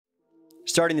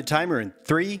Starting the timer in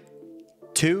 3,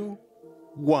 2,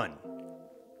 1.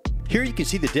 Here you can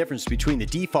see the difference between the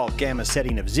default gamma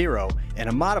setting of 0 and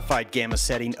a modified gamma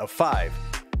setting of 5.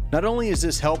 Not only is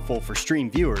this helpful for stream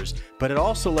viewers, but it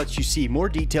also lets you see more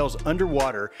details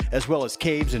underwater as well as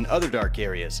caves and other dark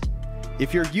areas.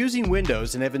 If you're using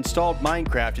Windows and have installed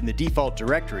Minecraft in the default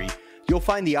directory, you'll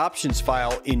find the options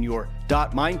file in your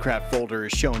 .minecraft folder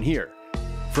as shown here.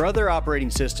 For other operating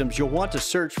systems, you'll want to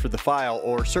search for the file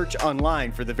or search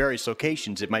online for the various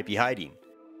locations it might be hiding.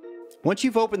 Once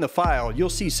you've opened the file, you'll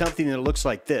see something that looks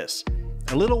like this.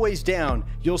 A little ways down,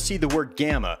 you'll see the word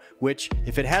gamma, which,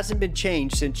 if it hasn't been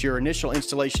changed since your initial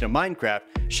installation of Minecraft,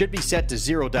 should be set to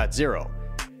 0.0.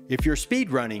 If you're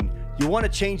speedrunning, you'll want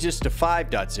to change this to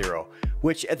 5.0,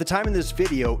 which at the time of this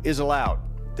video is allowed.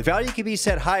 The value can be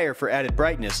set higher for added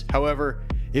brightness. However,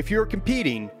 if you're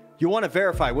competing, you'll want to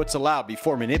verify what's allowed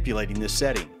before manipulating this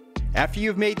setting. After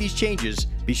you've made these changes,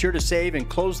 be sure to save and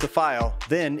close the file.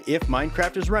 Then, if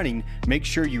Minecraft is running, make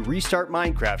sure you restart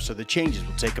Minecraft so the changes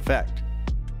will take effect.